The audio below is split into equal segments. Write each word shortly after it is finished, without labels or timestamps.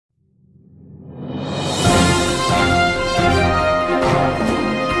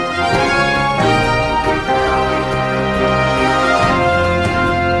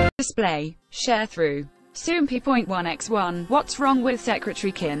Display. Sharethrough. Soompi.1x1 What's Wrong with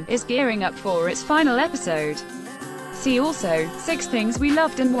Secretary Kim is gearing up for its final episode. See also, 6 Things We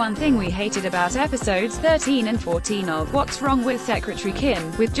Loved and 1 Thing We Hated about episodes 13 and 14 of What's Wrong with Secretary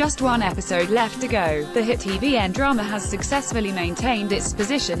Kim. With just 1 episode left to go, the hit TVN drama has successfully maintained its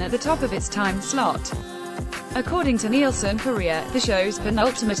position at the top of its time slot. According to Nielsen Korea, the show's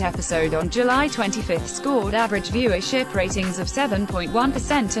penultimate episode on July 25 scored average viewership ratings of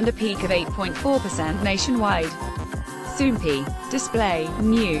 7.1% and a peak of 8.4% nationwide. Soompi. Display.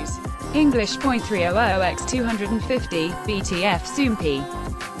 News. English.300x250, BTF Soompi.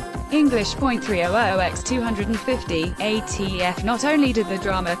 English.300x250, ATF. Not only did the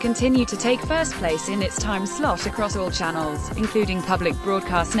drama continue to take first place in its time slot across all channels, including public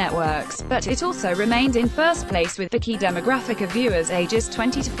broadcast networks, but it also remained in first place with the key demographic of viewers ages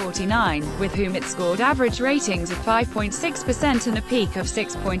 20 to 49, with whom it scored average ratings of 5.6% and a peak of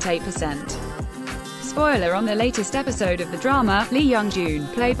 6.8%. Spoiler: on the latest episode of the drama, Lee Young-joon,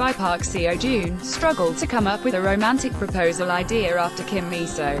 played by Park Seo-joon, struggled to come up with a romantic proposal idea after Kim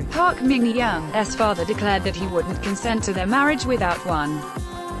Mi-so, Park Min-young's father, declared that he wouldn't consent to their marriage without one.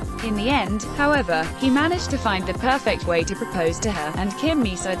 In the end, however, he managed to find the perfect way to propose to her, and Kim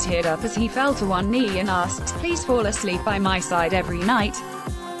Mi-so teared up as he fell to one knee and asked, "Please fall asleep by my side every night.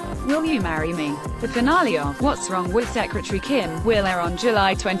 Will you marry me?" The finale of What's Wrong with Secretary Kim will air on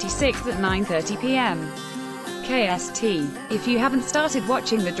July 26 at 9:30 p.m. KST. If you haven't started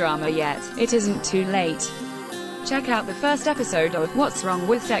watching the drama yet, it isn't too late. Check out the first episode of What's Wrong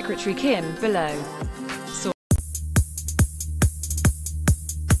with Secretary Kim below.